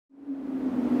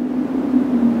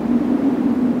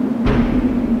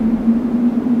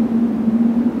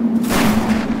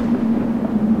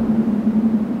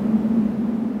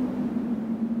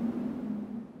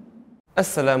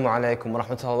Assalamu alaikum wa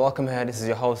rahmatullahi. Welcome here. This is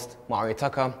your host, Ma'ari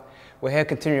Taka. We're here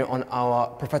continuing on our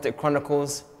Prophetic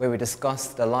Chronicles, where we discuss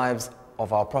the lives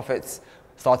of our prophets,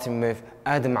 starting with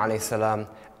Adam alayhi salam,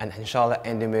 and inshallah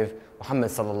ending with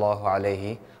Muhammad sallallahu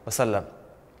alayhi wasallam.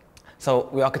 So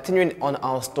we are continuing on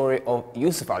our story of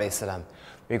Yousuf alayhi salam.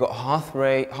 We got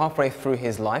halfway through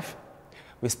his life.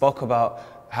 We spoke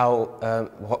about how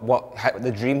the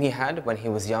dream he had when he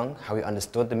was young, how he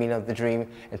understood the meaning of the dream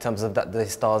in terms of that the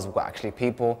stars were actually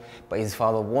people, but his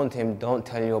father warned him, don't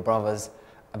tell your brothers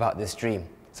about this dream.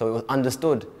 So it was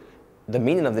understood the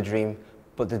meaning of the dream,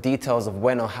 but the details of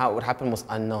when or how it would happen was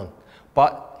unknown.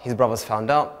 But his brothers found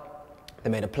out, they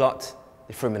made a plot,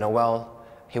 they threw him in a well,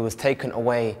 he was taken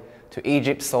away to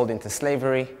Egypt, sold into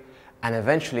slavery, and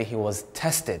eventually he was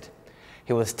tested.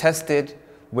 He was tested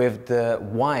with the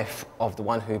wife of the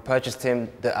one who purchased him,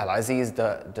 the Al-Aziz,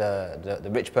 the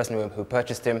rich person who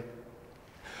purchased him,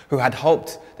 who had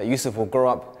hoped that Yousuf will grow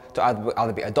up to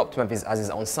either be adopted as his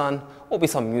own son or be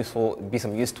some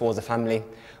use towards the family.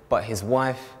 But his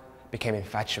wife became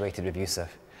infatuated with Yousuf.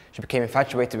 She became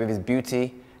infatuated with his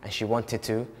beauty, and she wanted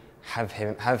to have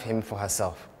him for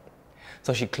herself.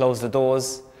 So she closed the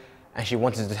doors and she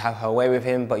wanted to have her way with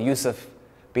him, but Yousuf,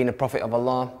 being a prophet of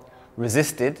Allah,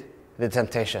 resisted the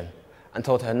temptation and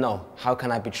told her, no, how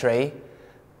can I betray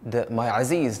my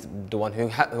Aziz, the one who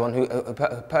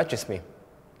purchased me?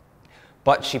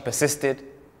 But she persisted,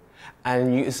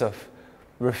 and Yousuf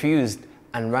refused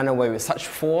and ran away with such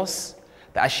force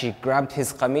that as she grabbed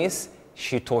his qamis,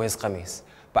 she tore his qamis.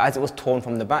 But as it was torn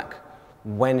from the back,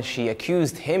 when she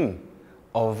accused him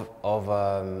of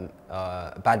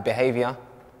bad behavior,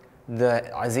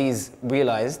 the Aziz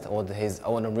realized, or his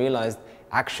owner realized,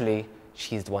 actually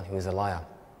she's the one who is a liar.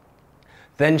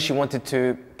 Then she wanted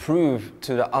to prove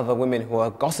to the other women who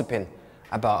are gossiping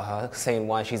about her, saying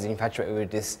why she's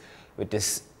infatuated with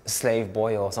this slave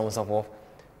boy or so on and so forth.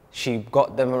 She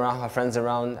got them around, her friends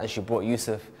around, and she brought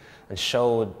Yousuf and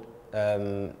showed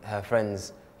her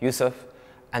friends Yousuf,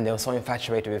 and they were so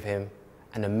infatuated with him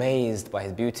and amazed by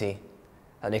his beauty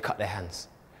that they cut their hands.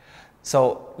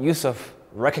 So Yousuf,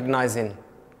 recognizing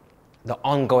the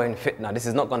ongoing fitna, this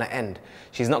is not going to end.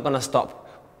 She's not going to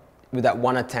stop with that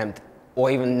one attempt, or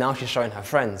even now she's showing her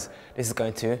friends. This is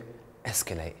going to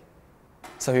escalate.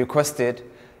 So he requested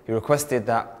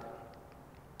that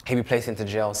he be placed into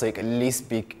jail so he could at least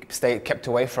be kept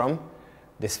away from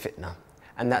this fitna.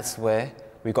 And that's where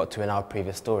we got to in our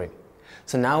previous story.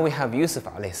 So now we have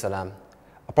Yousuf alayhi salam,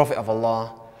 a prophet of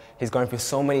Allah. He's going through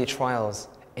so many trials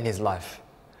in his life.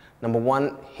 Number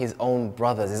one, his own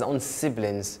brothers, his own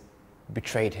siblings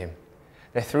betrayed him.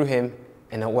 They threw him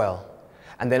in a well.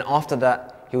 And then after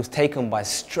that, he was taken by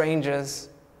strangers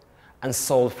and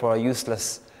sold for a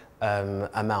useless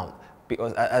amount.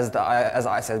 Because as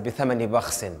I said, بِثَمَنِ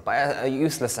بَخْسٍ, by a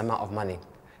useless amount of money,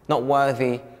 not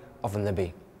worthy of the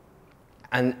Nabi.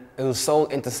 And it was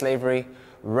sold into slavery,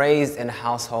 raised in a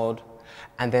household,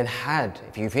 and then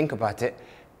if you think about it,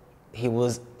 he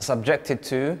was subjected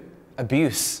to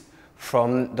abuse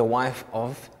from the wife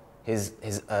of his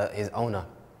owner.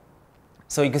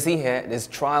 So you can see here, there's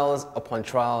trials upon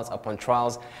trials upon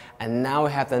trials, and now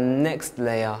we have the next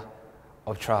layer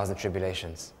of trials and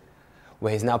tribulations,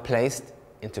 where he's now placed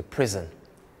into prison.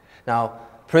 Now,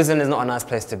 prison is not a nice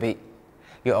place to be.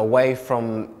 You're away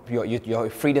from, your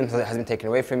freedom has been taken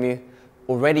away from you.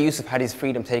 Already Yousuf had his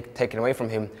freedom taken away from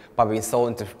him by being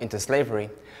sold into slavery,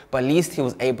 but at least he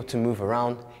was able to move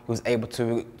around. He was able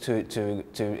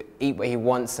to eat what he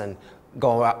wants and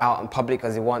go out in public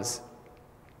as he wants.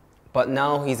 But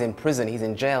now he's in prison, he's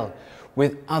in jail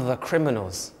with other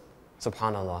criminals,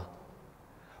 subhanallah.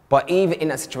 But even in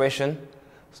that situation,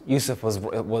 Yousuf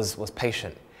was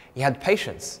patient. He had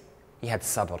patience, he had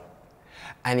sabr.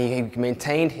 And he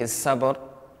maintained his sabr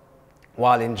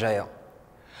while in jail.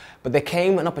 But there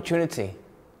came an opportunity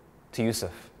to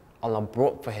Yousuf. Allah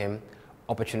brought for him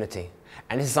opportunity.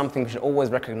 And this is something we should always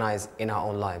recognize in our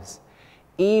own lives.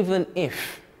 Even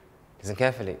if, listen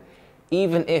carefully,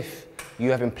 even if you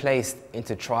have been placed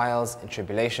into trials and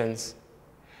tribulations,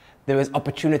 there is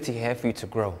opportunity here for you to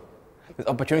grow. There's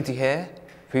opportunity here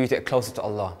for you to get closer to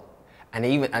Allah. And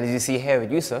as you see here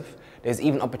with Yousuf, there's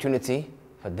even opportunity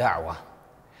for da'wah.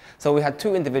 So we had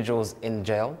two individuals in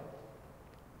jail,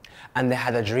 and they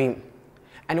had a dream.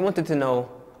 And they wanted to know,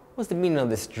 what's the meaning of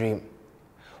this dream?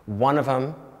 One of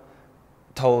them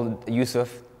told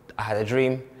Yousuf, I had a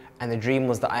dream, and the dream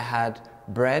was that I had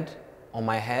bread on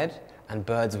my head and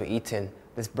birds were eating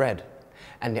this bread.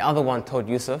 And the other one told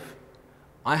Yousuf,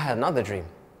 I had another dream,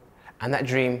 and that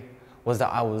dream was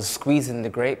that I was squeezing the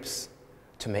grapes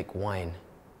to make wine.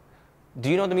 Do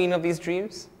you know the meaning of these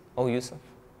dreams, oh Yousuf?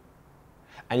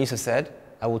 And Yousuf said,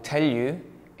 I will tell you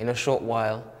in a short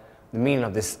while the meaning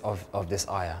of this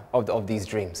ayah, of these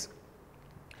dreams.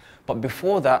 But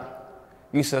before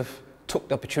that, Yousuf took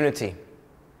the opportunity,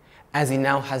 as he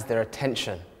now has their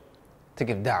attention, to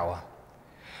give da'wah.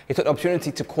 He took the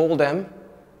opportunity to call them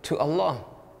to Allah.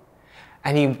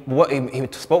 And he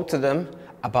spoke to them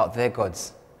about their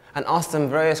gods and asked them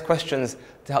various questions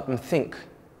to help them think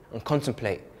and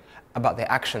contemplate about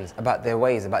their actions, about their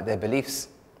ways, about their beliefs.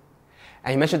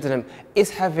 And he mentioned to them,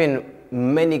 is having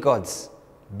many gods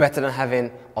better than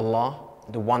having Allah,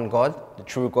 the one God, the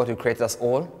true God who created us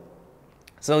all?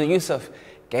 So Yousuf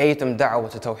gave them da'wah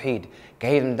to Tawheed,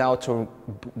 gave them da'wah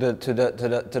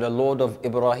to the Lord of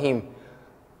Ibrahim,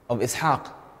 of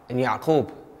Ishaq and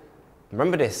Yaqub.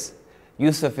 Remember this,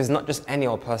 Yousuf is not just any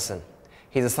old person.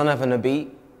 He's the son of a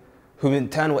Nabi, who in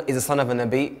turn is the son of a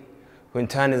Nabi, who in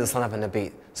turn is the son of a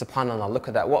Nabi. SubhanAllah, look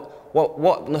at that.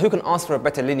 Who can ask for a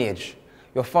better lineage?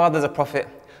 Your father's a prophet,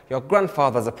 your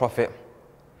grandfather's a prophet,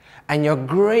 and your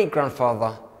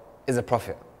great-grandfather is a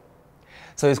prophet.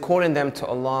 So he's calling them to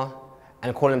Allah,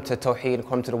 and calling them to Tawheed, and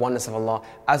calling them to the oneness of Allah,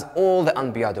 as all the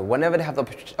Anbiya do. Whenever they have the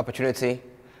opportunity,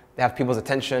 they have people's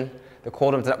attention, they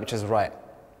call them to that which is right.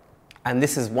 And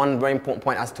this is one very important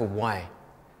point as to why.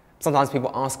 Sometimes people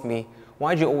ask me,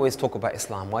 why do you always talk about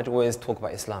Islam? Why do you always talk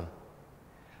about Islam?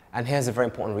 And here's a very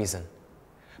important reason.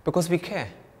 Because we care.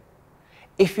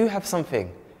 If you have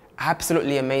something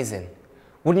absolutely amazing,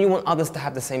 wouldn't you want others to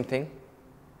have the same thing?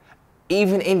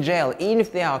 Even in jail, even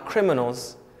if they are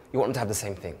criminals, you want them to have the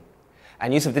same thing.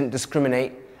 And Yousuf didn't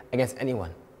discriminate against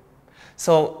anyone.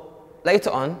 So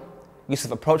later on,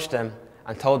 Yousuf approached them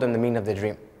and told them the meaning of their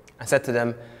dream. And said to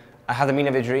them, I have the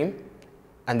meaning of a dream,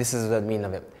 and this is the meaning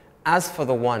of it. As for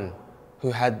the one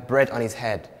who had bread on his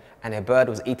head, and a bird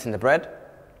was eating the bread,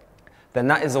 then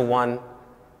that is the one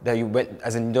that you went,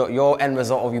 as in your end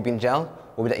result of you being in jail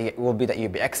will be that you'll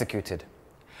be executed.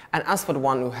 And as for the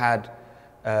one who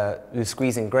was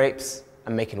squeezing grapes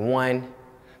and making wine,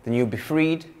 then you'll be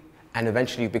freed, and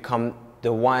eventually you become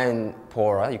the wine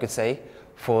pourer, you could say,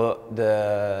 for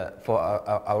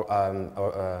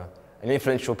an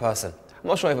influential person. I'm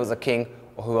not sure if it was a king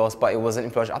or who else, but it was an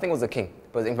influential, I think it was a king,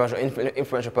 but it was an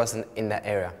influential person in that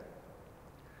area.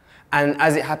 And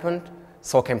as it happened,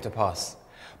 so came to pass.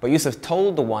 But Yousuf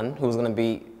told the one who was going to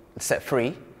be set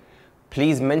free,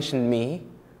 please mention me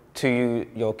to you,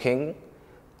 your king,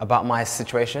 about my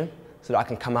situation so that I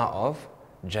can come out of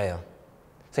jail.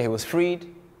 So he was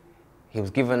freed, he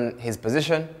was given his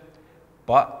position,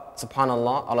 but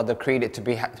subhanAllah, Allah decreed it to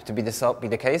be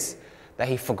the case that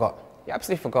he forgot. He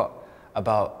absolutely forgot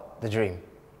about the dream,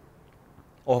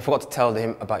 or forgot to tell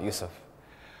him about Yousuf.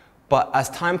 But as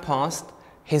time passed,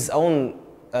 his own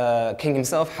king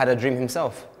himself had a dream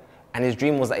himself. And his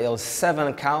dream was that there were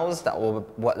 7 cows that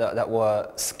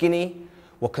were skinny,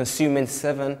 were consuming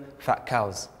 7 fat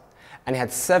cows. And he had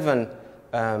 7,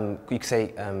 you could say,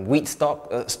 wheat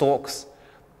stalks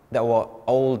that were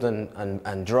old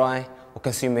and dry, were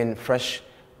consuming fresh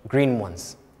green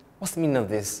ones. What's the meaning of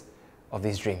this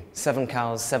dream? 7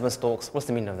 cows, 7 stalks, what's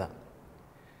the meaning of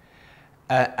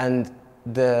that? And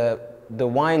the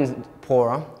wine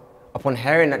pourer, upon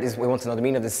hearing that we want to know the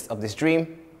meaning of this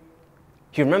dream,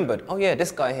 he remembered, oh yeah, this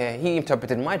guy here, he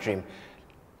interpreted my dream.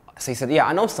 So he said, yeah,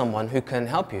 I know someone who can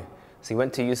help you. So he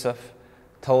went to Yousuf,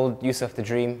 told Yousuf the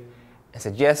dream, and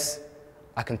said, yes,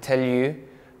 I can tell you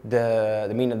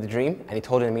the meaning of the dream. And he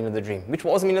told him the meaning of the dream. What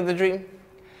was the meaning of the dream?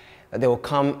 That there will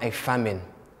come a famine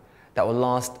that will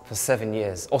last for 7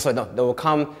 years. Also, no, there will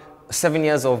come 7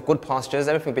 years of good pastures,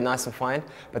 everything will be nice and fine,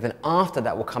 but then after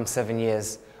that will come 7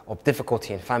 years of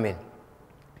difficulty and famine.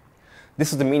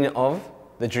 This was the meaning of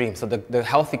the dream. So the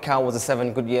healthy cow was the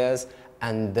 7 good years,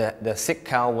 and the sick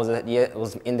cow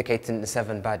was indicating the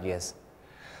 7 bad years.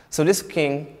 So this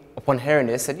king, upon hearing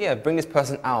this, said, yeah, bring this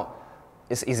person out.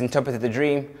 He's interpreted the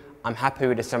dream. I'm happy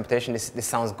with this interpretation. This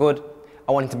sounds good.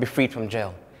 I want him to be freed from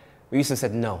jail. Yousuf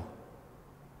said, no.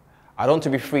 I don't want to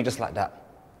be free just like that.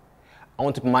 I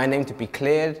want my name to be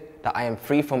cleared, that I am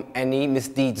free from any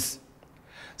misdeeds.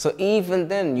 So even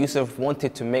then, Yousuf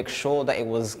wanted to make sure that it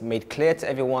was made clear to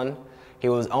everyone he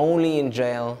was only in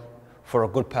jail for a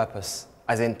good purpose,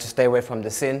 as in to stay away from the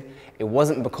sin. It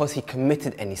wasn't because he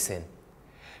committed any sin.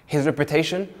 His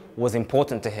reputation was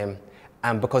important to him,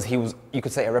 and because he was, you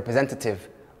could say, a representative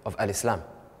of al-Islam.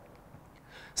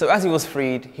 So as he was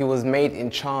freed, he was made in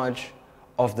charge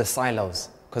of the silos,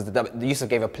 because the Yousuf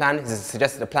gave a plan. He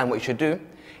suggested a plan. What you should do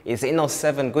is, in those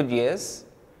 7 good years,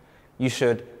 you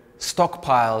should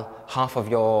stockpile half of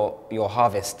your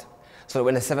harvest, so that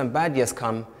when the 7 bad years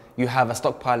come, you have a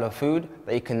stockpile of food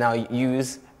that you can now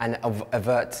use and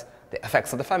avert the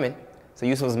effects of the famine. So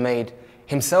Yusuf was made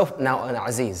himself now an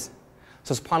Aziz.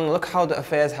 So subhanAllah, look how the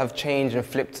affairs have changed and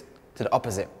flipped to the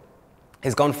opposite.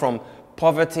 He's gone from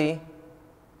poverty,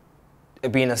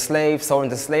 being a slave, sold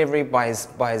into slavery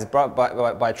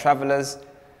by travelers,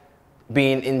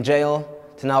 being in jail,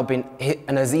 to now being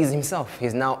an Aziz himself.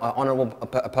 He's now an honorable,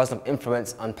 a person of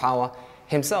influence and power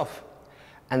himself.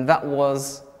 And that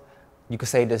was, you could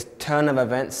say, this turn of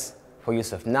events for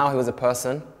Yusuf. Now he was a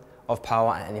person of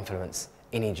power and influence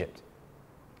in Egypt.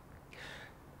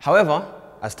 However,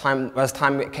 as time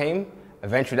came,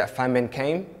 eventually that famine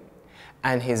came,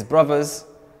 and his brothers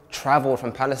traveled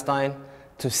from Palestine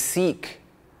to seek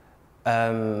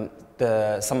some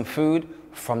food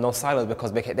from those silos,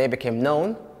 because they became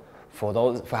known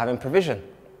for having provision.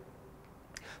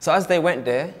 So as they went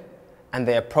there and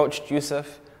they approached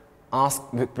Yusuf,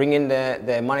 bringing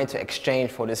their money to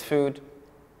exchange for this food,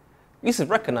 Yusuf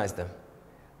recognized them,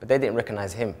 but they didn't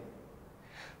recognize him.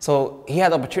 So he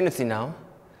had the opportunity now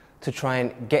to try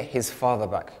and get his father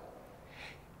back.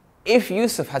 If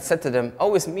Yusuf had said to them,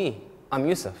 "Oh, it's me, I'm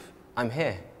Yusuf, I'm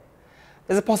here,"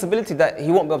 there's a possibility that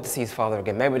he won't be able to see his father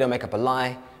again. Maybe they'll make up a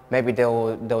lie, maybe they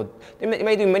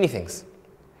may do many things.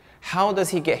 How does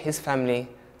he get his family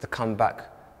to come back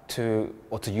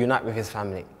or to unite with his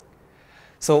family?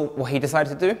 So what he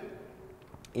decided to do,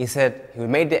 he said he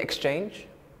made the exchange,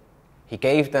 he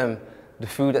gave them the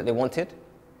food that they wanted,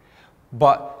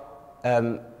 but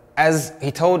as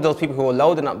he told those people who were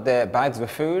loading up their bags with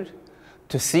food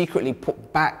to secretly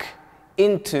put back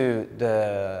into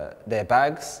their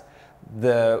bags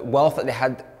the wealth that they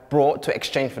had brought to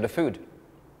exchange for the food.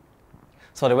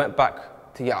 So they went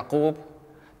back to Yaqub.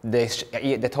 They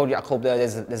told Yaqub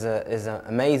there's an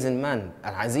amazing man,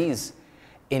 an Aziz,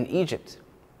 in Egypt.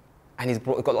 And he's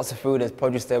got lots of food, there's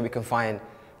produce there, we can find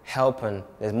help, and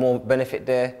there's more benefit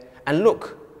there. And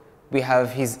look,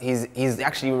 he's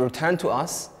actually returned to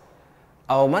us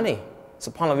our money.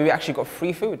 SubhanAllah, we actually got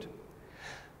free food.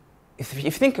 If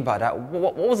you think about that,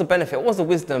 what was the benefit, what was the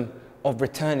wisdom of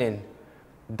returning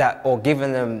that, or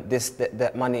giving them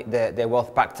that money, their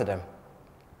wealth back to them?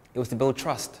 It was to build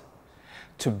trust.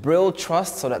 To build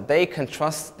trust so that they can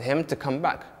trust him to come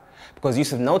back. Because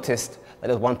Yusuf noticed that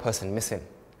there was one person missing,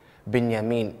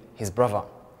 Binyamin, his brother.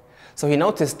 So he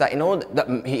noticed that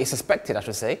he suspected, I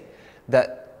should say,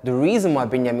 that the reason why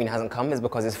Binyamin hasn't come is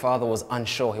because his father was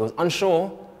unsure. He was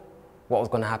unsure what was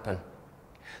going to happen.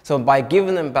 So by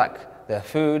giving them back their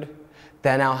food,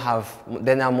 they're now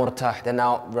murtah, they're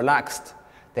now relaxed.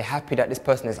 They're happy that this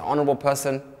person is an honorable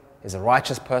person, is a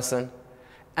righteous person,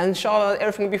 and inshallah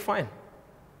everything will be fine.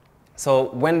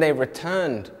 So when they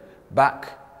returned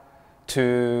back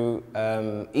to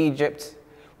Egypt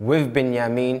with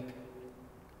Binyamin,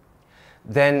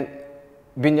 then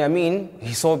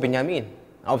he saw Binyamin.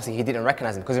 Obviously he didn't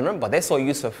recognize him, because remember, they saw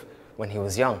Yusuf when he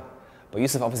was young. But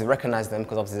Yusuf obviously recognized them,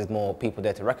 because obviously there's more people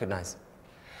there to recognize.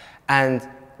 And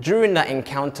during that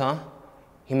encounter,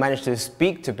 he managed to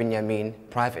speak to Binyamin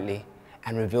privately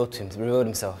and revealed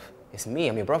himself. "It's me,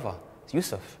 I'm your brother, it's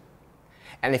Yusuf."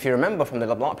 And if you remember from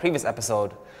the previous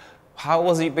episode, how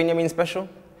was Binyamin special?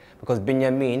 Because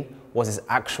Binyamin was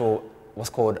what's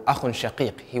called akhun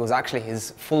shaqiq. He was actually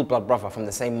his full blood brother from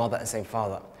the same mother and same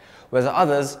father. Whereas the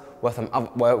others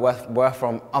were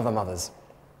from other mothers.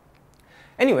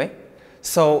 Anyway,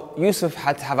 so Yusuf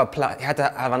had to have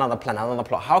another plan, another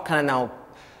plot. How can I now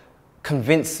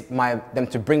convince them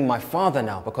to bring my father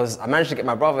now? Because I managed to get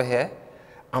my brother here,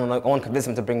 and I want to convince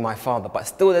them to bring my father. But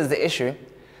still there's the issue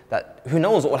that who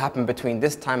knows what will happen between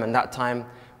this time and that time.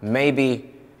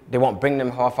 Maybe they won't bring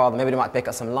them our father, maybe they might make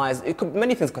up some lies.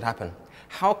 Many things could happen.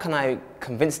 How can I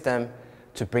convince them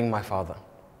to bring my father?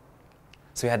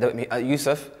 So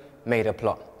Yusuf made a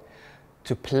plot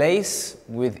to place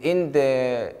within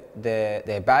their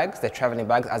bags, their traveling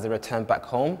bags, as they return back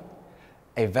home,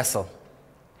 a vessel.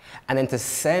 And then to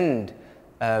send,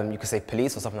 you could say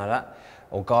police or something like that,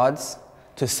 or guards,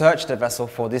 to search the vessel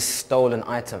for this stolen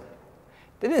item.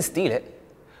 They didn't steal it,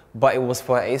 but it was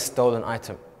for a stolen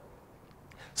item.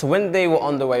 So when they were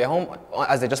on the way home,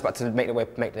 as they're just about to make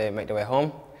their way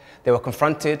home, they were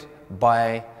confronted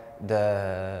by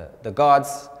the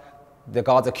guards. The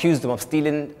guards accused them of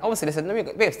stealing. Obviously, they said, "No, we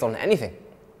haven't stolen anything."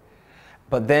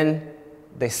 But then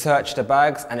they searched the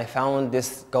bags and they found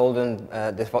this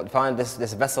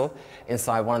this vessel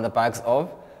inside one of the bags of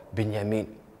Binyamin,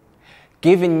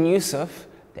 giving Yusuf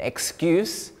the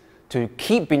excuse to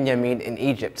keep Binyamin in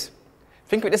Egypt.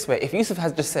 Think of it this way: if Yusuf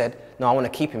has just said, "No, I want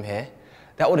to keep him here,"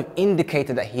 that would have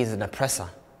indicated that he's an oppressor,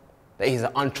 that he's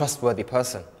an untrustworthy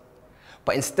person.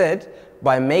 But instead,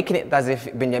 by making it as if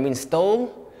Binyamin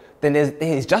stole, then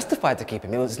he's justified to keep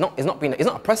him. He's not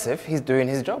oppressive, he's doing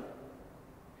his job.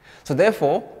 So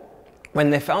therefore, when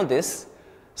they found this,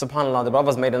 subhanAllah, the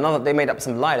brothers made up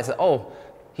some lie. They said, oh,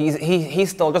 he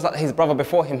stole just like his brother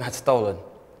before him had stolen.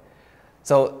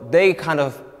 So they kind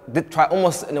of did try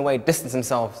almost in a way distance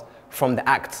themselves from the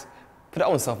act for their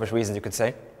own selfish reasons, you could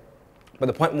say. But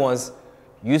the point was,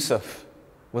 Yousuf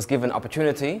was given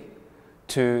opportunity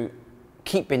to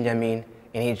keep Binyamin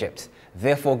in Egypt,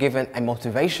 therefore given a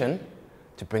motivation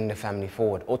to bring the family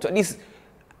forward, or to at least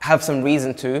have some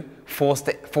reason to force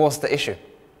the issue.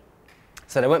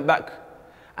 So they went back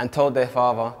and told their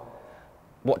father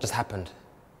what just happened.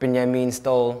 Binyamin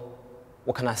stole,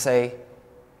 what can I say?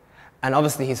 And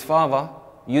obviously his father,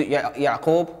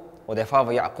 Ya'qub, or their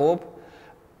father Ya'qub,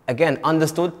 again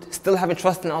understood, still having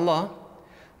trust in Allah,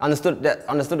 understood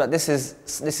that this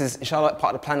is inshallah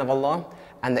part of the plan of Allah,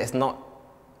 and that it's not,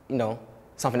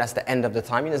 something that's the end of the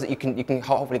time. That you can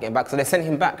hopefully get him back. So they sent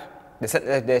him back. They sent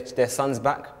their sons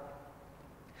back.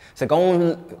 So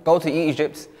go to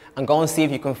Egypt and go and see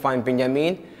if you can find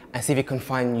Binyamin and see if you can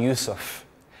find Yousuf.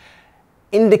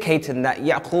 Indicating that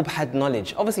Ya'qub had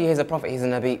knowledge. Obviously he's a prophet, he's a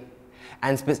Nabi.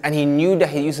 And he knew that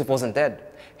Yousuf wasn't dead.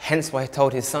 Hence why he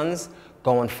told his sons,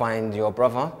 go and find your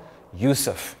brother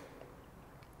Yousuf.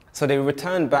 So they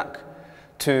returned back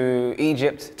to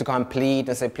Egypt to go and plead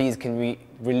and say, please can we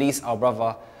release our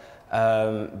brother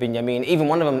Binyamin. Even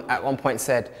one of them at one point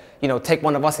said, take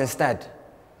one of us instead.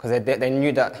 Because they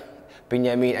knew that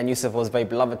Binyamin and Yousuf was very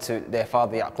beloved to their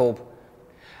father Ya'qub.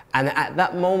 And at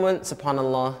that moment,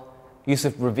 subhanAllah,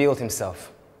 Yousuf revealed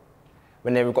himself.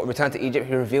 When they returned to Egypt,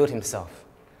 he revealed himself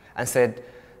and said,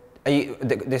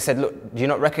 they said, look, do you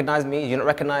not recognize me? Do you not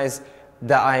recognize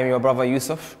that I am your brother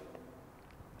Yousuf?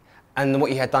 And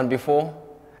what you had done before,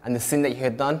 and the sin that you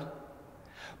had done?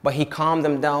 But he calmed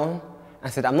them down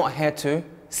and said, I'm not here to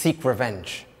seek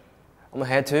revenge. I'm not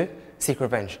here to seek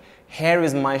revenge. Here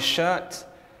is my shirt,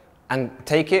 and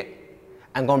take it,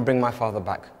 and go and bring my father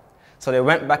back. So they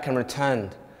went back and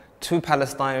returned to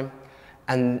Palestine,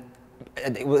 and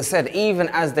it was said, even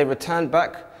as they returned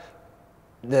back,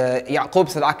 the Ya'qub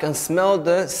said, I can smell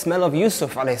the smell of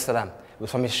Yousuf alayhi salam. It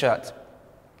was from his shirt.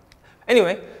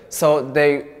 Anyway, so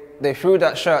they threw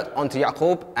that shirt onto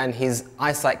Ya'qub, and his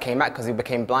eyesight came back because he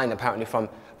became blind apparently from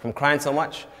crying so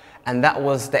much. And that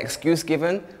was the excuse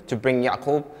given to bring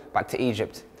Ya'qub back to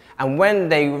Egypt. And when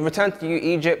they returned to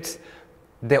Egypt,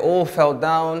 they all fell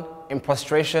down in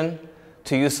prostration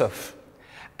to Yousuf.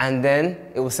 And then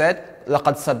it was said,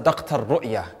 لَقَدْ صَدَّقْتَ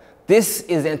الرُّؤْيَا. This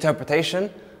is the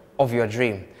interpretation of your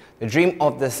dream. The dream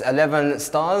of the 11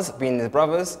 stars being his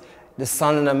brothers, the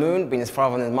sun and the moon being his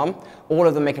father and his mum, all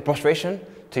of them making prostration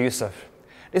to Yousuf.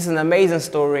 This is an amazing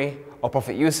story of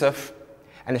Prophet Yousuf,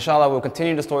 and inshallah we'll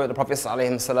continue the story of the Prophet sallallahu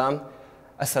alaihi wasallam.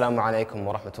 Assalamu alaikum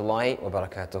wa rahmatullahi wa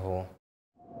barakatuhu.